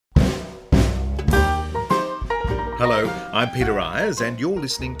Hello, I'm Peter Ayres, and you're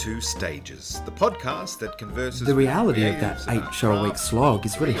listening to Stages, the podcast that converses. The reality of that 8-show-a-week slog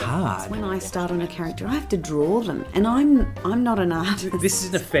is really hard. When I start on a character, I have to draw them, and I'm not an artist. This is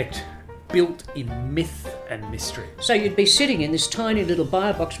in effect built in myth and mystery. So you'd be sitting in this tiny little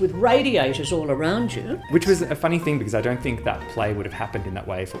bio box with radiators all around you. Which was a funny thing because I don't think that play would have happened in that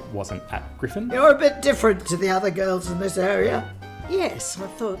way if it wasn't at Griffin. You're a bit different to the other girls in this area. Yes, I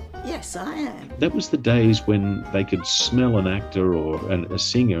thought, yes, I am. That was the days when they could smell an actor or a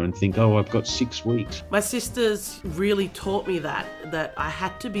singer and think, oh, I've got 6 weeks. My sisters really taught me that I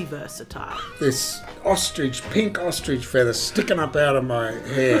had to be versatile. This pink ostrich feather sticking up out of my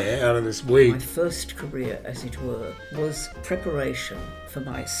hair, out of this wig. My first career, as it were, was preparation for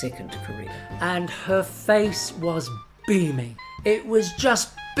my second career. And her face was beaming. It was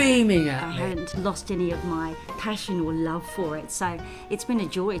just beaming at me. I hadn't lost any of my passion or love for it, so it's been a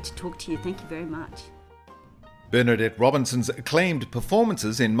joy to talk to you. Thank you very much. Bernadette Robinson's acclaimed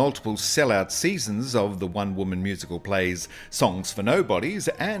performances in multiple sellout seasons of the one-woman musical plays Songs for Nobodies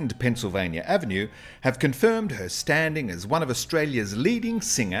and Pennsylvania Avenue have confirmed her standing as one of Australia's leading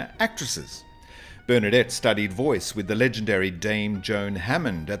singer-actresses. Bernadette studied voice with the legendary Dame Joan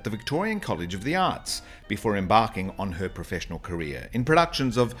Hammond at the Victorian College of the Arts before embarking on her professional career in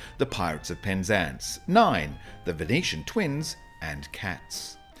productions of The Pirates of Penzance, Nine, The Venetian Twins and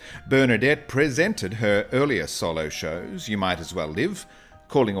Cats. Bernadette presented her earlier solo shows, You Might As Well Live,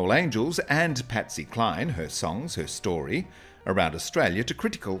 Calling All Angels and Patsy Cline, Her Songs, Her Story, around Australia to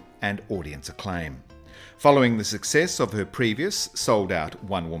critical and audience acclaim. Following the success of her previous sold-out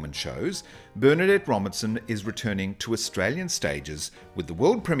one-woman shows, Bernadette Robinson is returning to Australian stages with the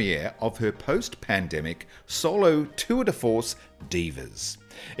world premiere of her post-pandemic solo tour de force, Divas.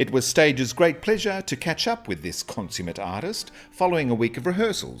 It was Stage's great pleasure to catch up with this consummate artist following a week of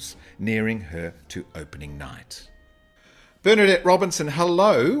rehearsals, nearing her to opening night. Bernadette Robinson,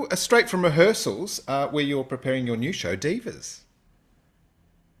 hello, straight from rehearsals where you're preparing your new show, Divas.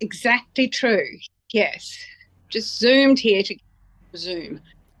 Exactly true. Yes, just zoomed here to Zoom.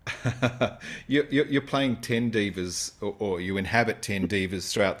 You're playing 10 divas, or you inhabit 10 divas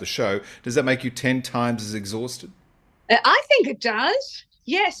throughout the show. Does that make you 10 times as exhausted? I think it does.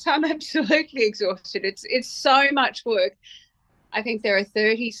 Yes, I'm absolutely exhausted. It's so much work. I think there are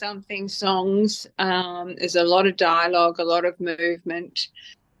 30-something songs. There's a lot of dialogue, a lot of movement,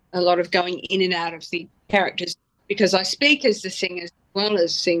 a lot of going in and out of the characters because I speak as the singers as well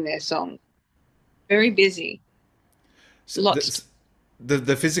as sing their songs. Very busy. So lots.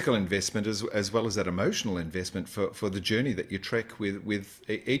 The physical investment as well as that emotional investment for the journey that you trek with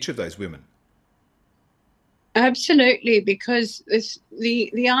each of those women. Absolutely, because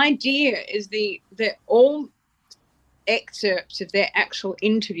the idea is they're all excerpts of their actual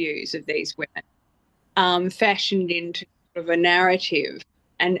interviews of these women, fashioned into sort of a narrative.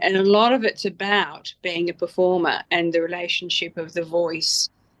 And a lot of it's about being a performer and the relationship of the voice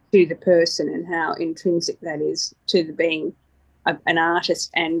to the person and how intrinsic that is to the being an artist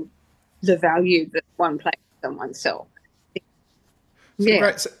and the value that one places on oneself. Yeah.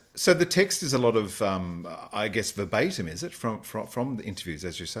 Great. So the text is a lot of, I guess, verbatim, is it, from the interviews,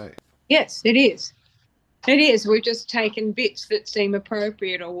 as you say? Yes, it is. It is. We've just taken bits that seem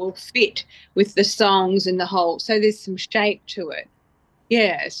appropriate or will fit with the songs and the whole. So there's some shape to it.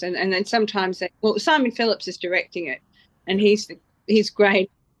 Yes, and then sometimes Simon Phillips is directing it, and he's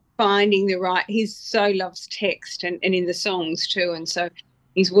great. Finding the right, he so loves text and in the songs too, and so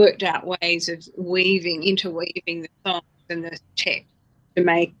he's worked out ways of interweaving the songs and the text to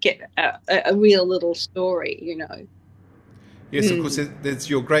make it a real little story, you know. Yes, of course, there's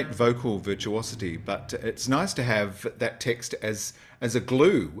your great vocal virtuosity, but it's nice to have that text as a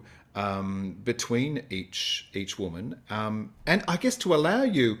glue between each woman, and I guess to allow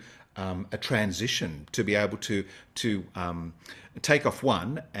you a transition to be able to take off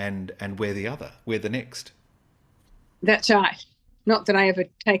one and wear the next. That's right. Not that I ever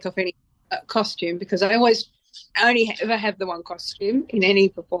take off any costume because I always only ever have the one costume in any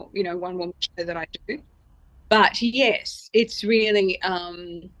one woman show that I do. But yes, it's really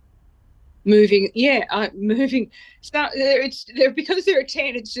moving. Yeah, moving. So because there are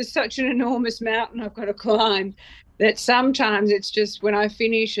 10. It's just such an enormous mountain I've got to climb. That sometimes it's just when I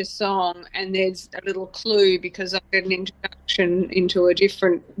finish a song and there's a little clue because I get an introduction into a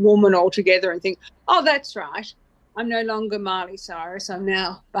different woman altogether and think, oh, that's right. I'm no longer Miley Cyrus. I'm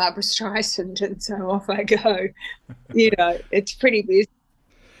now Barbara Streisand, and so off I go. It's pretty busy.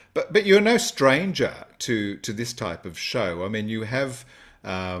 But you're no stranger to this type of show. I mean, you have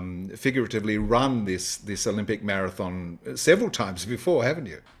figuratively run this Olympic marathon several times before, haven't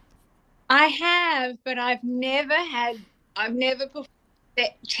you? I have, but I've never performed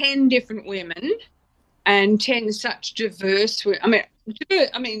 10 different women and 10 such diverse. I mean,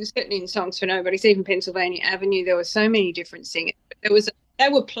 certainly in Songs for Nobodies, even Pennsylvania Avenue, there were so many different singers. But they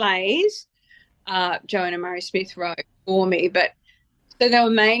were plays. Joanna Murray Smith wrote for me, but so they were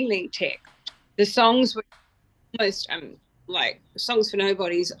mainly text. The songs were almost like Songs for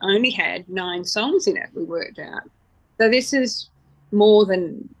Nobodies only had 9 songs in it. We worked out. So this is more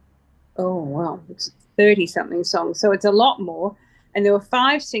than it's 30-something songs. So it's a lot more. And there were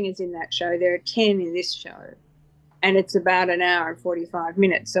 5 singers in that show. There are 10 in this show. And it's about an hour and 45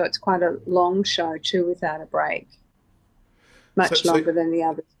 minutes. So it's quite a long show too, without a break. Much longer than the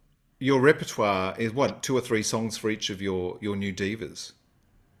others. Your repertoire is what, 2 or 3 songs for each of your new divas?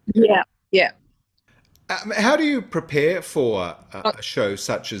 Yeah, yeah. How do you prepare for a show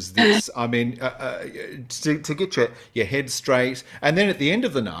such as this? I mean, to get your head straight, and then at the end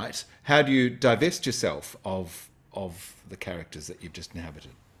of the night, how do you divest yourself of the characters that you've just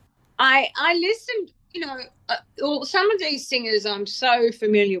inhabited? I listened, some of these singers I'm so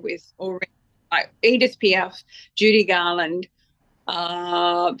familiar with already, like Edith Piaf, Judy Garland,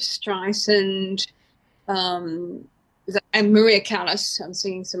 Streisand, and Maria Callas. I'm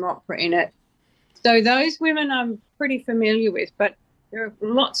singing some opera in it. So those women I'm pretty familiar with, but there are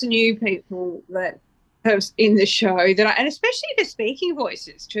lots of new people that have in the show and especially the speaking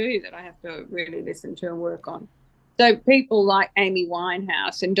voices too, that I have to really listen to and work on. So people like Amy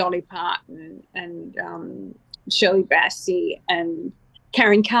Winehouse and Dolly Parton and Shirley Bassey and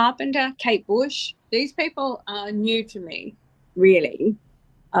Karen Carpenter, Kate Bush. These people are new to me, really,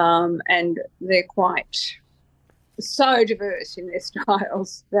 and they're quite so diverse in their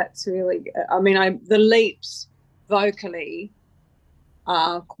styles. That's really, the leaps vocally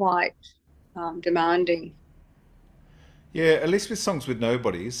are quite demanding. Yeah, at least with Songs with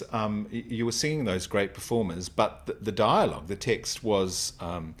Nobodies, you were singing those great performers, but the dialogue, the text was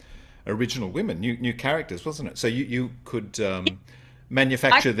original women, new characters, wasn't it? So you could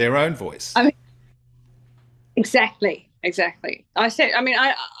manufacture their own voice. Exactly. I said,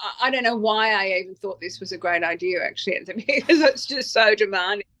 I don't know why I even thought this was a great idea, actually, because it's just so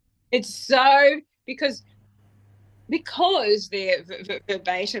demanding. It's so, because they're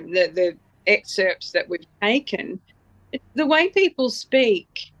verbatim, the excerpts that we've taken, the way people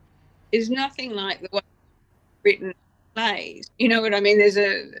speak is nothing like the way written plays. You know what I mean? It's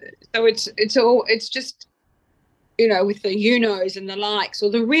just, with the knows and the likes,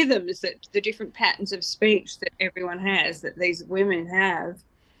 or the rhythms, that the different patterns of speech that everyone has, that these women have.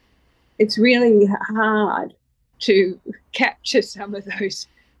 It's really hard to capture some of those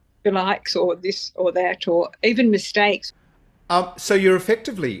likes, or this or that, or even mistakes. So you're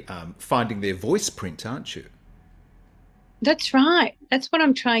effectively finding their voice print, aren't you? That's right. That's what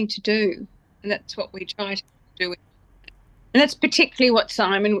I'm trying to do. And that's what we try to do. And that's particularly what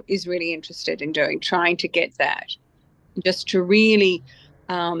Simon is really interested in doing, trying to get that. Just to really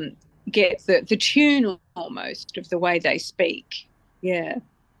get the tune almost of the way they speak. Yeah.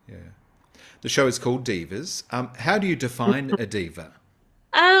 Yeah. The show is called Divas. How do you define a diva?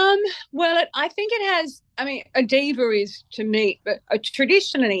 Well, I think it has, a diva is, to me, but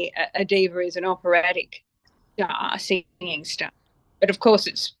traditionally a diva is an operatic star, singing star. But of course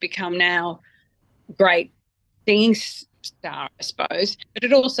it's become now great singing star, I suppose. But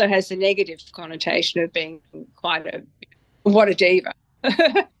it also has the negative connotation of being quite a diva,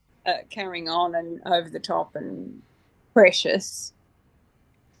 carrying on and over the top and precious.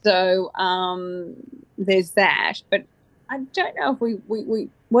 So there's that. But I don't know if we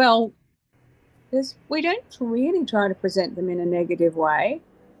don't really try to present them in a negative way.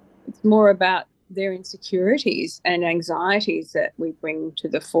 It's more about their insecurities and anxieties that we bring to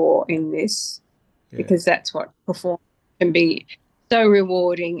the fore in this, because that's what performance can be, so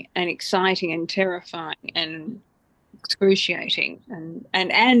rewarding and exciting and terrifying and excruciating.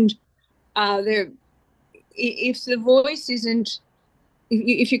 And if the voice isn't,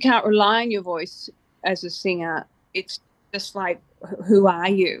 if you can't rely on your voice as a singer, it's just like, who are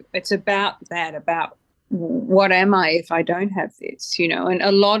you? It's about that, about what am I if I don't have this, and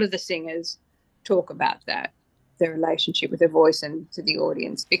a lot of the singers talk about that, their relationship with their voice and to the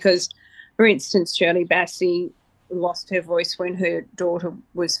audience. Because, for instance, Shirley Bassey lost her voice when her daughter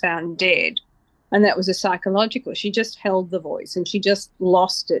was found dead, and that was a psychological. She just held the voice and she just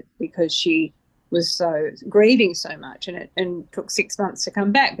lost it because she was so grieving so much, and it took 6 months to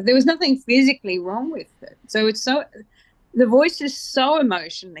come back. But there was nothing physically wrong with it. So the voice is so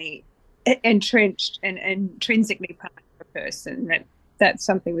emotionally entrenched and intrinsically part of a person that's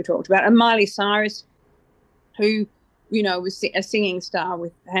something we talked about. And Miley Cyrus, who was a singing star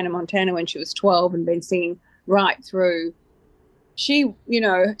with Hannah Montana when she was 12 and been singing right through. She,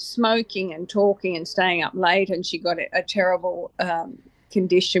 smoking and talking and staying up late, and she got a terrible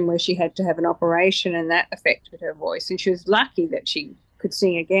condition where she had to have an operation, and that affected her voice. And she was lucky that she could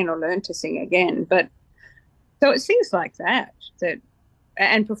sing again or learn to sing again. But so it's things like that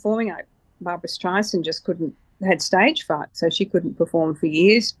and performing, like Barbara Streisand just had stage fright, so she couldn't perform for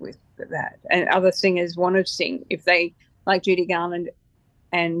years with that. And other singers wanted to sing. If they, like Judy Garland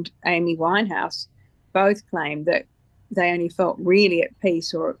and Amy Winehouse, both claimed that they only felt really at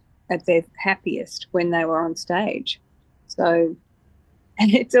peace or at their happiest when they were on stage. So,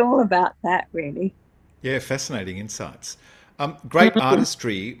 and it's all about that, really. Yeah, fascinating insights. Great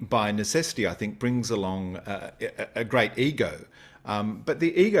artistry by necessity, I think, brings along a great ego. But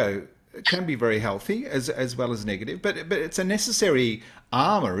the ego can be very healthy as well as negative. But it's a necessary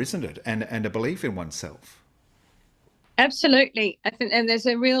armour, isn't it? And a belief in oneself. Absolutely. I think, and there's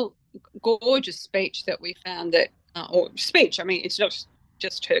a real gorgeous speech that we found that, it's not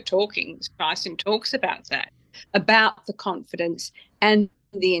just her talking. Streisand talks about that, about the confidence and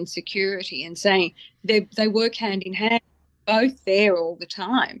the insecurity, and saying they work hand in hand, both there all the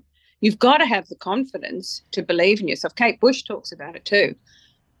time. You've got to have the confidence to believe in yourself. Kate Bush talks about it too.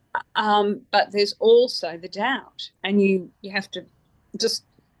 But there's also the doubt, and you have to just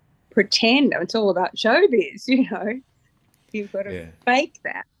pretend. It's all about showbiz, You've got to fake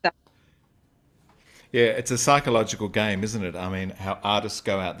that stuff. Yeah, it's a psychological game, isn't it? I mean, how artists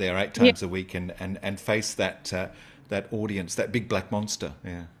go out there 8 times a week and face that audience, that big black monster.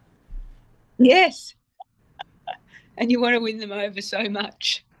 Yeah. Yes. And you want to win them over so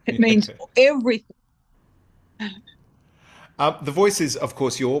much. It means everything. The voice is, of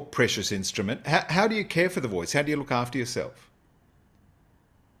course, your precious instrument. How do you care for the voice? How do you look after yourself?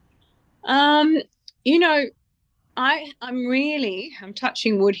 I'm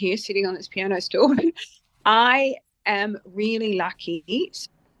touching wood here, sitting on this piano stool. I am really lucky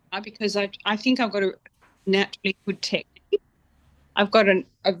because I think I've got a naturally good technique. I've got a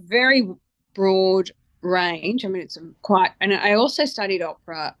very broad range. I mean, and I also studied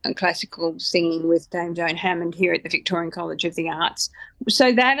opera and classical singing with Dame Joan Hammond here at the Victorian College of the Arts.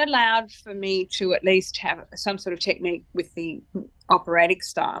 So that allowed for me to at least have some sort of technique with the operatic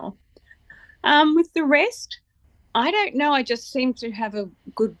style. With the rest, I don't know. I just seem to have a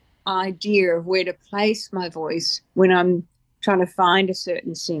good idea of where to place my voice when I'm trying to find a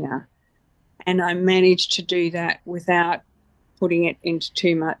certain singer. And I managed to do that without putting it into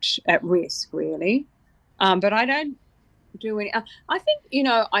too much at risk, really. But I don't do any. I think,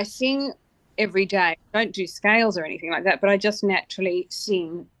 I sing every day. I don't do scales or anything like that, but I just naturally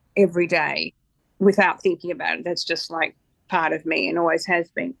sing every day without thinking about it. That's just like part of me and always has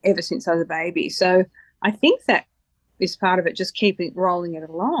been ever since I was a baby. So I think that is part of it, just keeping rolling it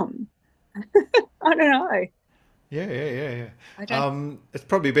along. I don't know. Yeah. It's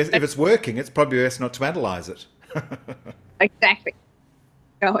probably best, if it's working, it's probably best not to analyse it. Exactly.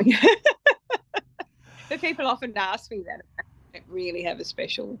 Going. But people often ask me that. I don't really have a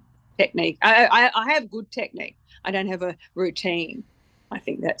special technique. I have good technique. I don't have a routine. I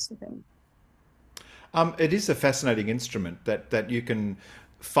think that's the thing. It is a fascinating instrument that you can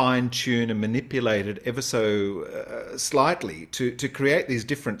fine-tune and manipulate it ever so slightly to create these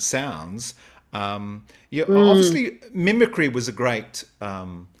different sounds. Obviously, mimicry was a great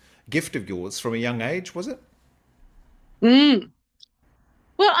gift of yours from a young age, was it?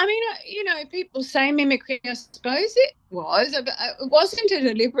 Well, I mean, people say mimicry. I suppose it was. But it wasn't a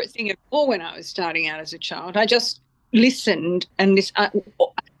deliberate thing at all when I was starting out as a child. I just listened and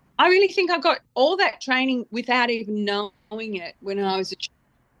I really think I got all that training without even knowing it when I was a child,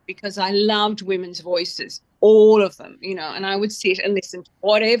 because I loved women's voices, all of them, and I would sit and listen to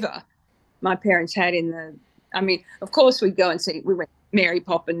whatever my parents had of course we'd go and see, we went Mary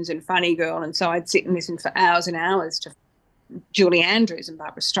Poppins and Funny Girl, and so I'd sit and listen for hours and hours to Julie Andrews and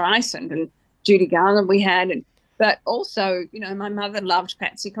Barbara Streisand and Judy Garland but also, my mother loved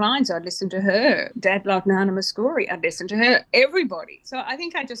Patsy Cline, so I'd listen to her. Dad loved Nana Mouskouri, I'd listen to her, everybody. So I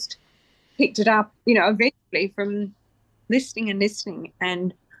think I just picked it up, eventually from listening,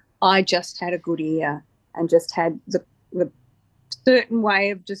 and I just had a good ear and just had the certain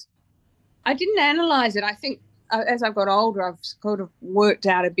way of I didn't analyse it. I think as I've got older, I've sort of worked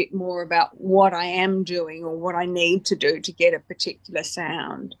out a bit more about what I am doing or what I need to do to get a particular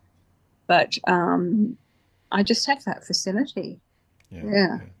sound. But I just have that facility.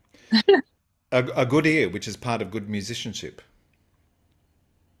 Yeah. A good ear, which is part of good musicianship.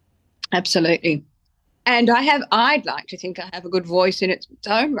 Absolutely. And I'd like to think I have a good voice in its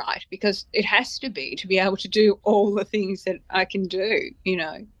own right, because it has to be able to do all the things that I can do, you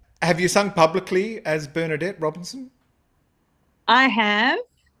know. Have you sung publicly as Bernadette Robinson? I have,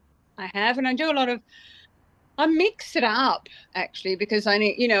 and I do a lot of, I mix it up actually, because I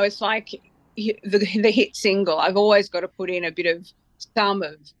need, you know, it's like the hit single. I've always got to put in a bit of some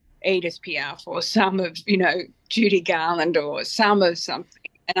of Edith Piaf or some of, you know, Judy Garland or some of something.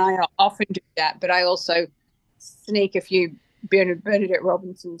 And I often do that, but I also sneak a few Bernadette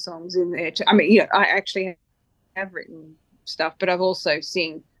Robinson songs in there too. I mean, you know, I actually have written stuff, but I've also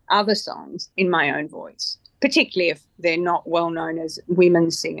sing other songs in my own voice, particularly if they're not well known as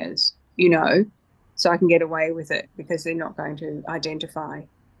women singers, you know, so I can get away with it because they're not going to identify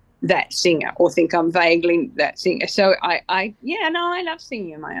that singer or think I'm vaguely that singer. So I love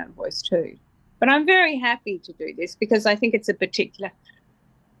singing in my own voice too. But I'm very happy to do this because I think it's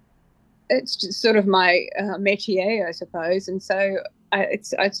it's just sort of my métier, I suppose, and so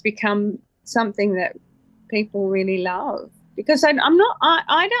it's become something that people really love. Because I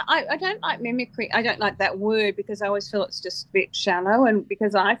don't like mimicry. I don't like that word because I always feel it's just a bit shallow, and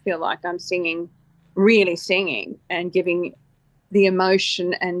because I feel like I'm really singing and giving the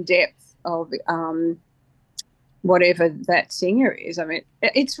emotion and depth of whatever that singer is. I mean,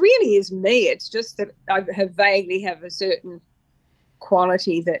 it really is me. It's just that I vaguely have a certain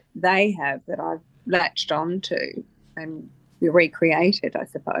quality that they have that I've latched onto and recreated, I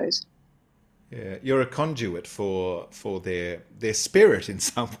suppose. Yeah, you're a conduit for their spirit in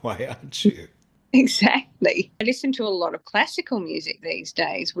some way, aren't you? Exactly. I listen to a lot of classical music these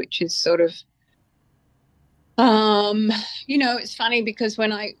days, which is sort of, you know, it's funny because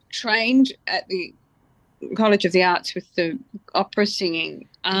when I trained at the College of the Arts with the opera singing,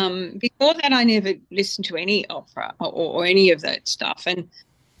 before that I never listened to any opera or any of that stuff,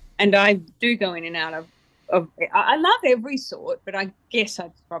 and I do go in and out of I love every sort, but I guess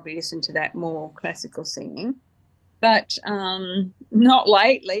I'd probably listen to that more classical singing, but not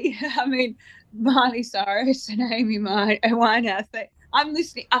lately. I mean, Miley Cyrus and Amy Winehouse, I'm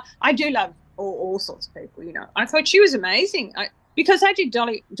listening. I do love all sorts of people, you know. I thought she was amazing because I did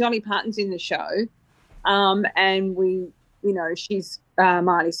Dolly Parton's in the show, and we, you know, she's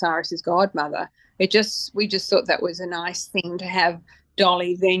Miley Cyrus's godmother. We just thought that was a nice thing to have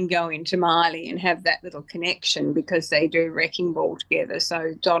Dolly then go into Miley and have that little connection because they do Wrecking Ball together.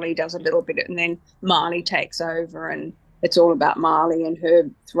 So Dolly does a little bit and then Miley takes over, and it's all about Miley and her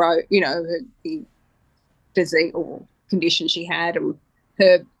throat, you know, the disease or condition she had, and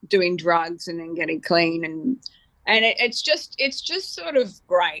her doing drugs and then getting clean, and it's just sort of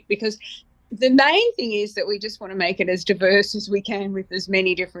great because the main thing is that we just want to make it as diverse as we can with as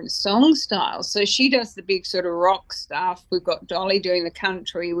many different song styles. So she does the big sort of rock stuff. We've got Dolly doing the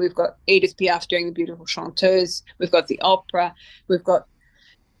country. We've got Edith Piaf doing the beautiful chanteuse. We've got the opera. We've got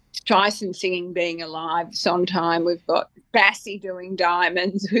Tyson singing Being Alive, Sondheim. We've got Bassie doing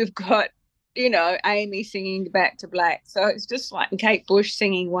Diamonds. We've got, you know, Amy singing Back to Black. So it's just like, and Kate Bush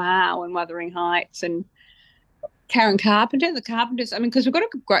singing Wow and Wuthering Heights, and Karen Carpenter, the Carpenters. I mean, because we've got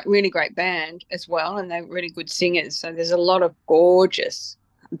a really great band as well, and they're really good singers. So there's a lot of gorgeous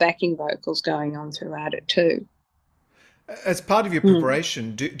backing vocals going on throughout it too. As part of your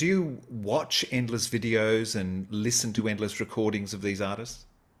preparation, do you watch endless videos and listen to endless recordings of these artists?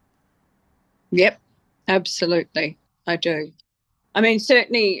 Yep, absolutely, I do. I mean,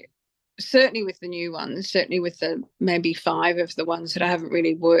 certainly with the new ones, certainly with the maybe 5 of the ones that I haven't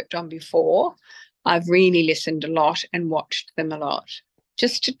really worked on before, I've really listened a lot and watched them a lot,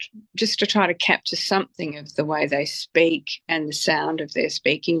 just to try to capture something of the way they speak and the sound of their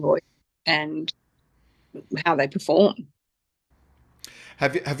speaking voice and how they perform.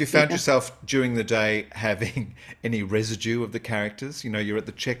 Have you found yourself during the day having any residue of the characters? You know, you're at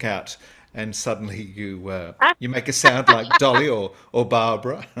the checkout and suddenly you make a sound like Dolly or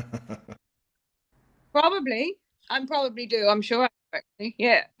Barbara. Probably. I probably do. I'm sure. Actually,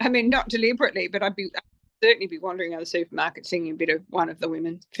 yeah. I mean, not deliberately, but I'd certainly be wandering around the supermarket singing a bit of one of the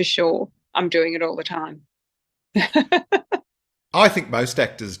women for sure. I'm doing it all the time. I think most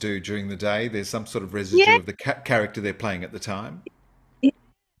actors do during the day. There's some sort of residue of the character they're playing at the time.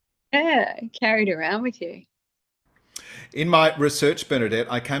 Yeah, carried around with you. In my research, Bernadette,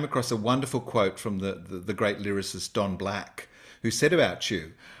 I came across a wonderful quote from the great lyricist Don Black, who said about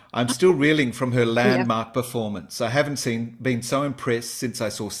you, "I'm still reeling from her landmark performance. I haven't been so impressed since I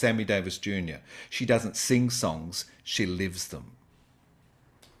saw Sammy Davis Jr. She doesn't sing songs, she lives them."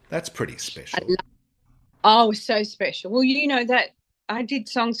 That's pretty special. Oh, so special. Well, you know that I did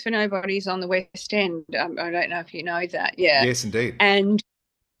Songs for Nobodies on the West End. I don't know if you know that. Yeah. Yes, indeed. And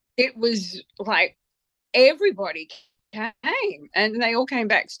it was like everybody came, and they all came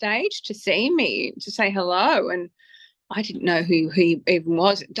backstage to see me, to say hello, and I didn't know who he even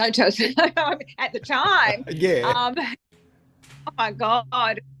was. Don't tell us at the time. Yeah. Oh my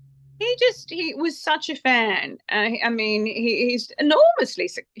God. He was such a fan. I mean, he's enormously,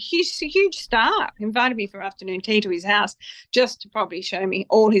 he's a huge star. He invited me for afternoon tea to his house just to probably show me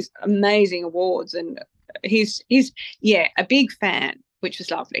all his amazing awards. And he's a big fan, which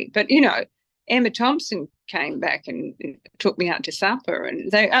was lovely. But, you know, Emma Thompson came back and took me out to supper, and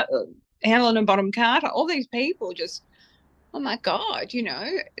they, Helen and Bonham Carter, all these people just, oh my God, you know,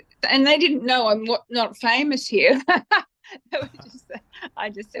 and they didn't know I'm not famous here. I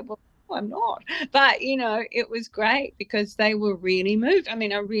just said, well, no, I'm not. But, you know, it was great because they were really moved. I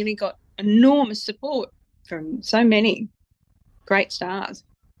mean, I really got enormous support from so many great stars.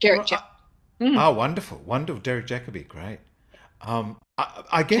 Derek Jacobi. Oh, wonderful. Wonderful. Derek Jacobi, great.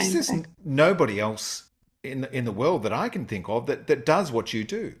 I guess there's nobody else in the world that I can think of that does what you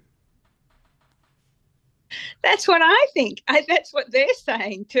do. That's what I think. That's what they're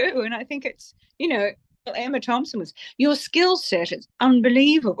saying too. And I think it's, you know, Emma Thompson was, your skill set is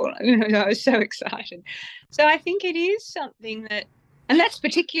unbelievable. You know, I was so excited. So I think it is something that, and that's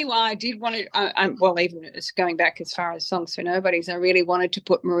particularly why I did want to, well, even as going back as far as Songs for Nobodies, I really wanted to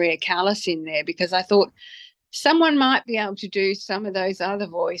put Maria Callas in there because I thought someone might be able to do some of those other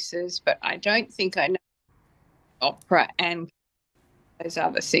voices, but I don't think I know opera and those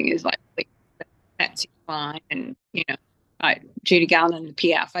other singers like Patsy Cline and, you know, like Judy Garland and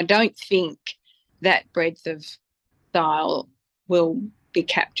Piaf. I don't think that breadth of style will be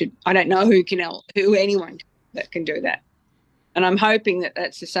captured. I don't know who anyone that can do that. And I'm hoping that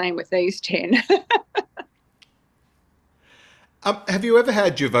that's the same with these 10. Have you ever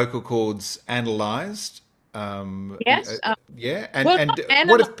had your vocal cords analysed? Yes. Yeah. And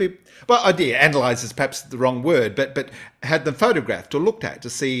what if people? Well, analyse is perhaps the wrong word, but had them photographed or looked at to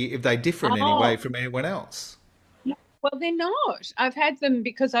see if they differ in any way from anyone else. Well, they're not. I've had them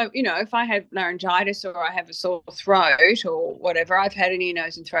because if I have laryngitis or I have a sore throat or whatever, I've had an ear,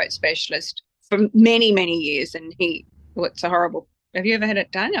 nose and throat specialist for many, many years, and it's a horrible. Have you ever had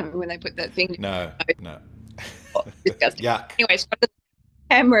it done? I mean, when they put that thing. No. Oh, disgusting. Yuck. Anyway, it's got a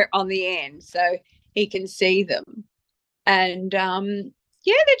camera on the end, so he can see them, and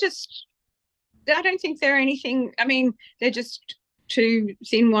they're just. I don't think they're anything. I mean, they're just two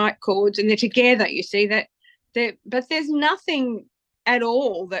thin white cords, and they're together. You see that. But there's nothing at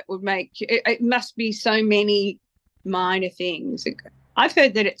all that would make it must be so many minor things. I've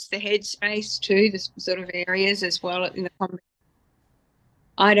heard that it's the head space too, the sort of areas as well in the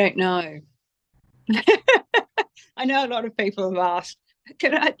I don't know. I know a lot of people have asked,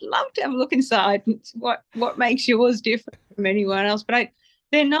 I'd love to have a look inside and what makes yours different from anyone else, but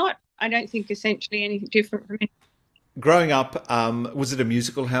they're not, I don't think, essentially anything different from anyone. Growing up, was it a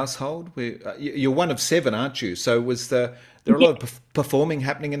musical household? You're one of 7, aren't you? So was there a lot of performing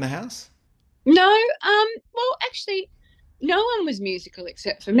happening in the house? No. Well, actually, no one was musical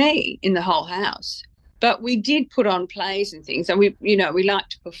except for me in the whole house. But we did put on plays and things, and we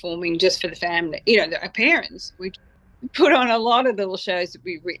liked performing just for the family. You know, our parents. We put on a lot of little shows that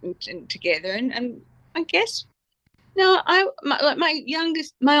we've written together, and I guess. No,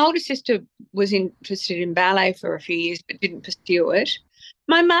 my older sister was interested in ballet for a few years but didn't pursue it.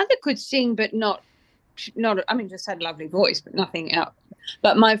 My mother could sing but not, I mean, just had a lovely voice but nothing else.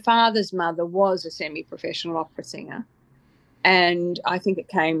 But my father's mother was a semi-professional opera singer, and I think it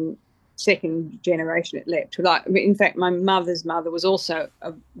came second generation it leapt. In fact, my mother's mother was also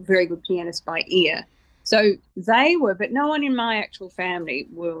a very good pianist by ear. So they were, but no one in my actual family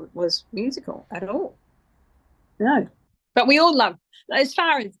was musical at all. No, but we all loved, as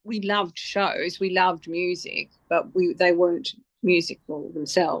far as we loved shows, we loved music, but they weren't musical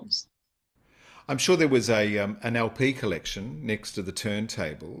themselves. I'm sure there was an LP collection next to the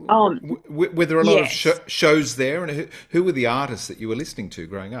turntable. Were there a lot of shows there, and who were the artists that you were listening to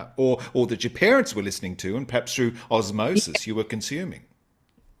growing up, or that your parents were listening to, and perhaps through osmosis you were consuming?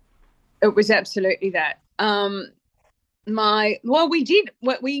 It was absolutely that. We did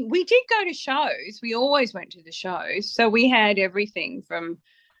go to shows. We always went to the shows. So we had everything from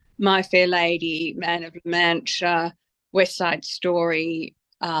My Fair Lady, Man of La Mancha, West Side Story,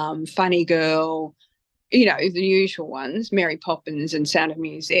 Funny Girl, you know, the usual ones, Mary Poppins and Sound of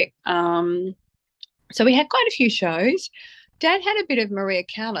Music. So we had quite a few shows. Dad had a bit of Maria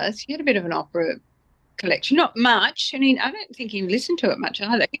Callas. He had a bit of an opera collection, not much. I mean, I don't think he listened to it much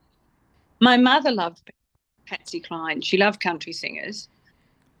either. My mother loved Patsy Cline. She loved country singers.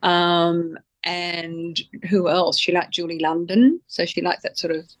 And who else? She liked Julie London. So she liked that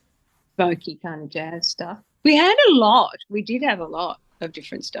sort of smoky kind of jazz stuff. We had a lot. We did have a lot of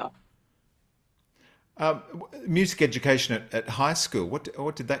different stuff. Music education at high school,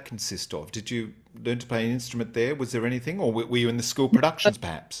 what did that consist of? Did you learn to play an instrument there? Was there anything? Or were you in the school productions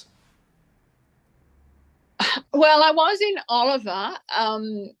perhaps? Well, I was in Oliver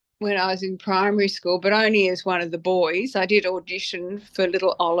when I was in primary school, but only as one of the boys. I did audition for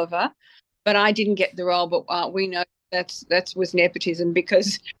little Oliver, but I didn't get the role. But we know that was nepotism,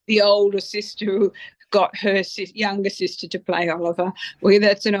 because the older sister got her younger sister to play Oliver. Well,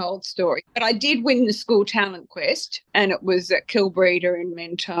 that's an old story. But I did win the school talent quest, and it was at Kilbreda in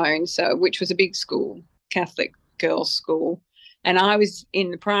Mentone, which was a big school, Catholic girls' school. And I was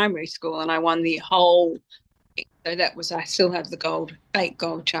in the primary school, and I won the whole thing. So that was, I still have the fake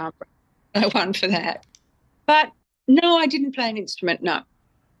gold charm. I won for that. But no, I didn't play an instrument, no.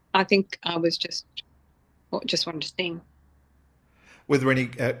 I think I was just wanted to sing. Were there any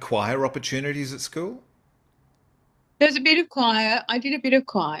choir opportunities at school? There's a bit of choir. I did a bit of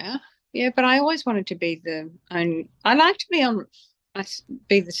choir, yeah, but I always wanted to be I like to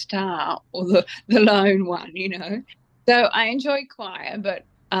be the star or the lone one, you know. So I enjoyed choir, but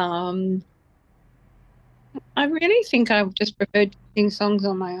I really think I just preferred to sing songs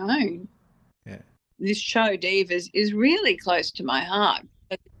on my own. Yeah. This show, Divas, is really close to my heart.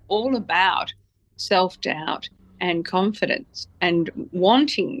 It's all about self-doubt and confidence and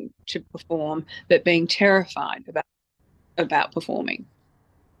wanting to perform, but being terrified about performing.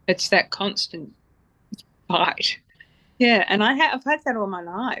 It's that constant fight. Yeah, and I've had that all my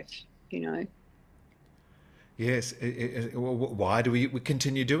life, you know. Yes. Why do we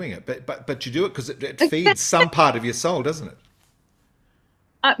continue doing it? But you do it because it feeds some part of your soul, doesn't it?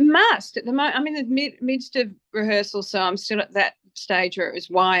 It must. At the moment, I'm in the midst of rehearsal, so I'm still at that stage where it was,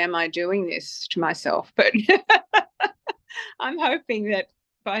 why am I doing this to myself? But I'm hoping that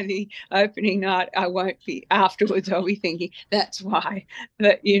by the opening night, I won't be. Afterwards, I'll be thinking, that's why.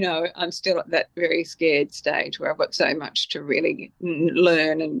 But, you know, I'm still at that very scared stage where I've got so much to really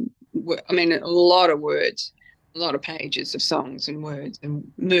learn, and I mean, a lot of words, a lot of pages of songs and words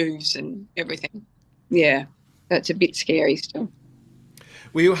and moves and everything. Yeah, that's a bit scary still.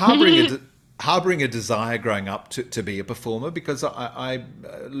 Were you harbouring a desire growing up to be a performer? Because I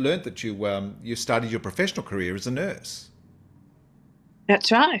learned that you started your professional career as a nurse.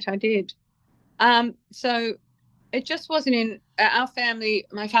 That's right, I did. So it just wasn't in our family.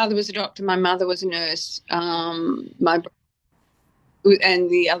 My father was a doctor, my mother was a nurse, and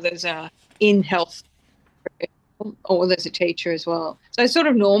the others are in health, or there's a teacher as well. So sort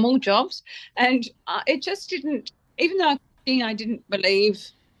of normal jobs. And it just didn't, even though I didn't believe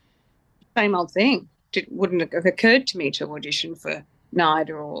the same old thing. It wouldn't have occurred to me to audition for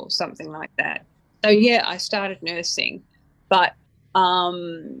NIDA or something like that. So, yeah, I started nursing, but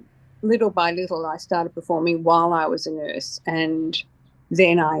little by little I started performing while I was a nurse, and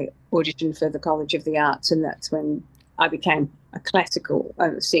then I auditioned for the College of the Arts, and that's when I became a classical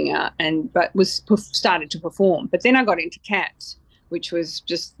singer but started to perform. But then I got into Cats, which was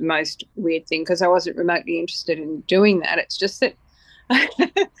just the most weird thing, because I wasn't remotely interested in doing that. It's just that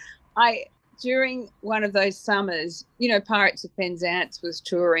during one of those summers, you know, Pirates of Penzance was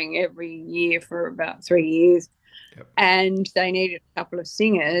touring every year for about 3 years. Yep. And they needed a couple of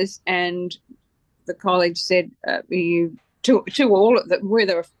singers, and the college said, to all of them, where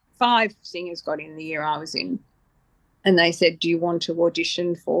there were 5 singers got in the year I was in, and they said, do you want to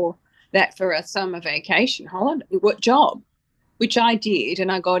audition for that for a summer vacation holiday? What job? Which I did, and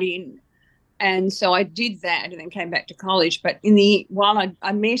I got in. And so I did that and then came back to college. But while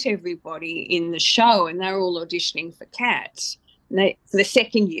I met everybody in the show, and they were all auditioning for Cats, for the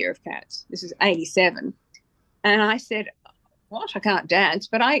second year of Cats. This is 87. And I said, what? I can't dance.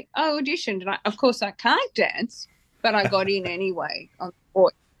 But I auditioned, and of course I can't dance, but I got in anyway on the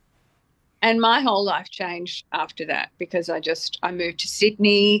board. And my whole life changed after that, because I moved to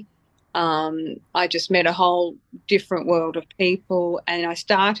Sydney. I just met a whole different world of people, and I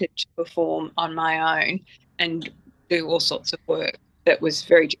started to perform on my own and do all sorts of work that was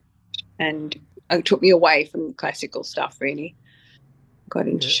very different, and it took me away from classical stuff, really. Got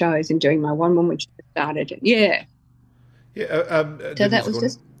into shows and doing my one which started. Yeah. Yeah. So that was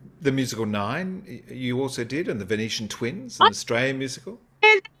just the musical 9 you also did, and the Venetian Twins, an Australian musical.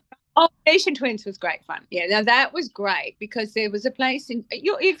 Oh, Venetian Twins was great fun. Yeah, now that was great, because there was a place in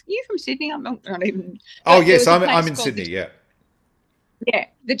if you're from Sydney, I'm not even. Oh yes, I'm in Sydney. Yeah. Yeah,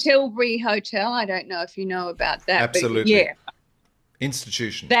 the Tilbury Hotel. I don't know if you know about that. Absolutely. But yeah.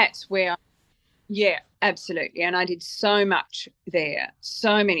 Institution. That's where. Yeah, absolutely. And I did so much there,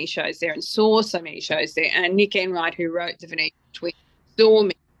 so many shows there, and saw so many shows there. And Nick Enright, who wrote the Venetian Twins, saw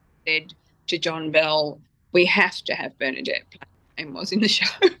me said to John Bell, we have to have Bernadette play, and was in the show.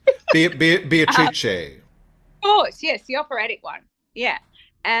 Beatrice. Of course, yes, the operatic one. Yeah.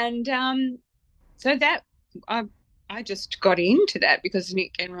 And so that I just got into that because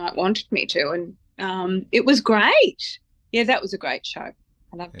Nick Enright wanted me to, and it was great. Yeah, that was a great show.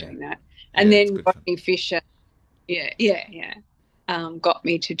 I loved doing that. And then Rodney Fisher, got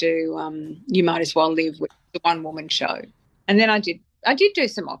me to do You Might As Well Live, with the one-woman show. And then I did do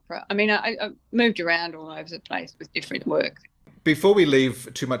some opera. I mean, I moved around all over the place with different work. Before we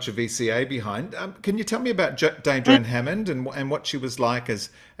leave too much of VCA behind, can you tell me about Dame Joan Hammond and what she was like as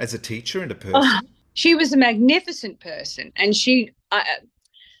a teacher and a person? She was a magnificent person, and she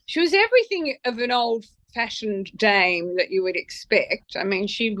was everything of an old-fashioned dame that you would expect. I mean,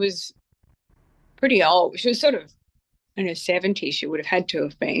 she was pretty old. She was sort of in her 70s. She would have had to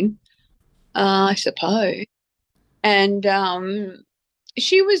have been, I suppose. And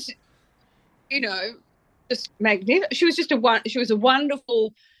she was, just magnificent. She was just a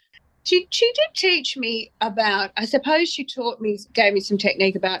wonderful. She did teach me about. I suppose she gave me some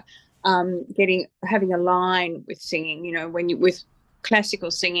technique about having a line with singing. With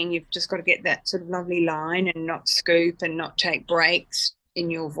classical singing, you've just got to get that sort of lovely line and not scoop and not take breaks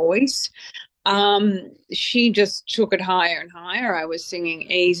in your voice. She just took it higher and higher. I was singing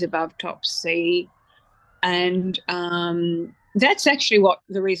E's above top C, and that's actually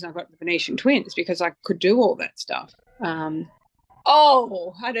the reason I got the Venetian Twins, because I could do all that stuff. I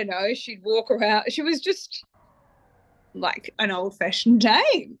don't know. She'd walk around. She was just like an old-fashioned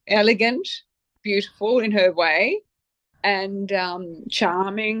dame, elegant, beautiful in her way, and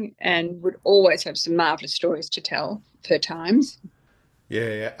charming, and would always have some marvellous stories to tell of her times.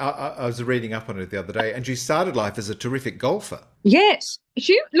 Yeah. I was reading up on it the other day, and she started life as a terrific golfer. Yes.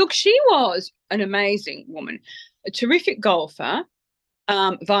 She was an amazing woman, a terrific golfer,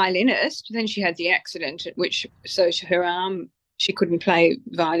 violinist. Then she had the accident her arm, she couldn't play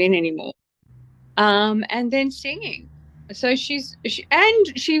violin anymore. And then singing. So she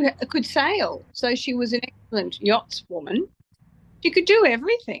could sail. So she was an excellent yachtswoman. She could do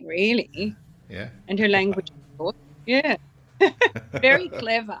everything, really. Yeah. And her language, of course. Yeah. Very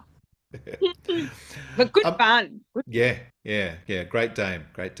clever. But good fun. Yeah. Great dame.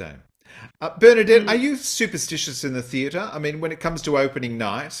 Bernadette, are you superstitious in the theatre? I mean, when it comes to opening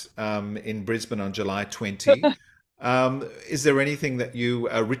night in Brisbane on July 20, is there anything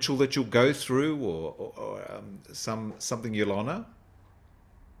a ritual that you'll go through, or something you'll honour?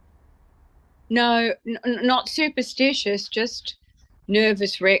 No, not superstitious, just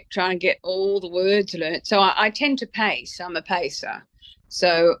nervous wreck trying to get all the words learnt. So I tend to pace. I'm a pacer.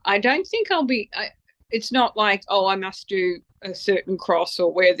 So I don't think I'll be... it's not like, I must do a certain cross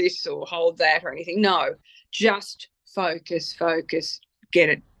or wear this or hold that or anything. No, just focus, get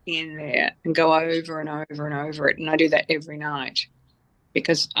it in there and go over and over and over it. And I do that every night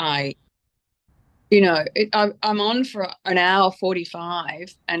because I'm on for an hour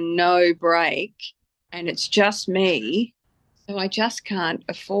 45 and no break, and it's just me. So I just can't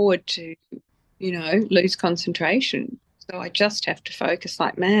afford to, lose concentration. So I just have to focus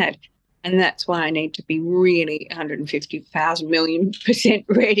like mad. And that's why I need to be really 150,000 million%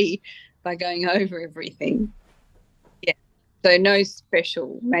 ready by going over everything. Yeah. So no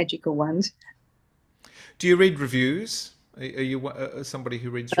special magical ones. Do you read reviews? Are you somebody who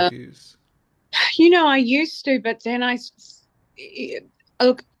reads reviews? I used to, but then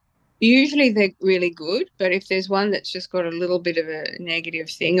look, usually they're really good, but if there's one that's just got a little bit of a negative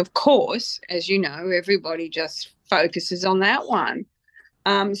thing, of course, as you know, everybody just focuses on that one.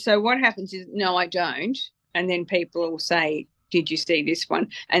 So what happens is, no, I don't. And then people will say, did you see this one?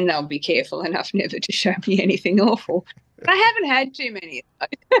 And they'll be careful enough never to show me anything awful. But I haven't had too many of those.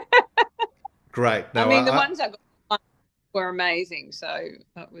 Great. No, the ones I got were amazing. So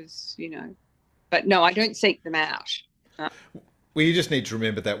that was, but no, I don't seek them out. Well, you just need to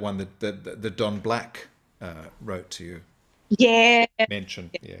remember that one that Don Black wrote to you. Yeah.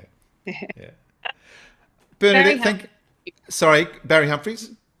 Mentioned. Yeah. Bernadette, Barry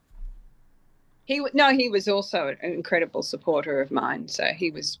Humphries? He was also an incredible supporter of mine, so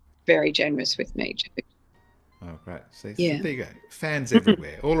he was very generous with me too. Oh, great. See, there you go. Fans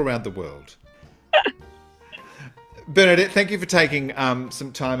everywhere, all around the world. Bernadette, thank you for taking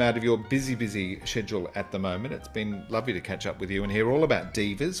some time out of your busy schedule at the moment. It's been lovely to catch up with you and hear all about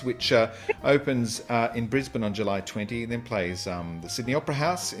Divas, which opens in Brisbane on July 20, and then plays the Sydney Opera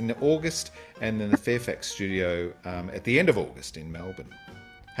House in August, and then the Fairfax Studio at the end of August in Melbourne.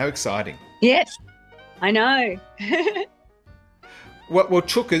 How exciting. Yes, I know. Well,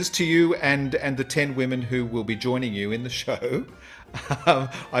 chukkers to you and the 10 women who will be joining you in the show.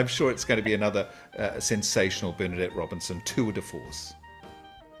 I'm sure it's going to be another sensational Bernadette Robinson tour de force.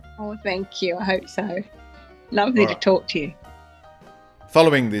 Oh, thank you. I hope so. Lovely to talk to you.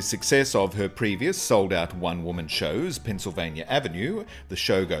 Following the success of her previous sold-out one-woman shows, Pennsylvania Avenue, The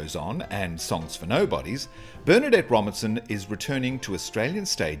Show Goes On, and Songs for Nobodies, Bernadette Robinson is returning to Australian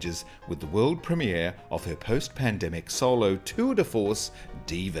stages with the world premiere of her post-pandemic solo tour de force,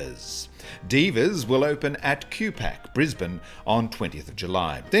 Divas. Divas will open at QPAC, Brisbane, on 20th of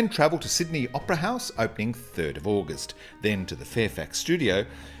July, then travel to Sydney Opera House, opening 3rd of August, then to the Fairfax Studio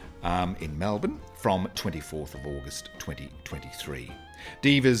in Melbourne from 24th of August 2023.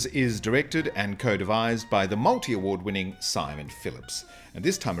 Divas is directed and co-devised by the multi-award winning Simon Phillips. And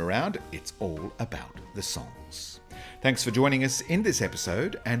this time around, it's all about the songs. Thanks for joining us in this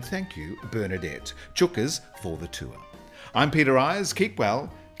episode, and thank you, Bernadette, Chookers, for the tour. I'm Peter Eyes. Keep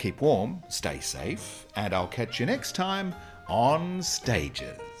well, keep warm, stay safe, and I'll catch you next time on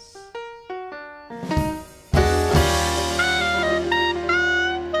Stages.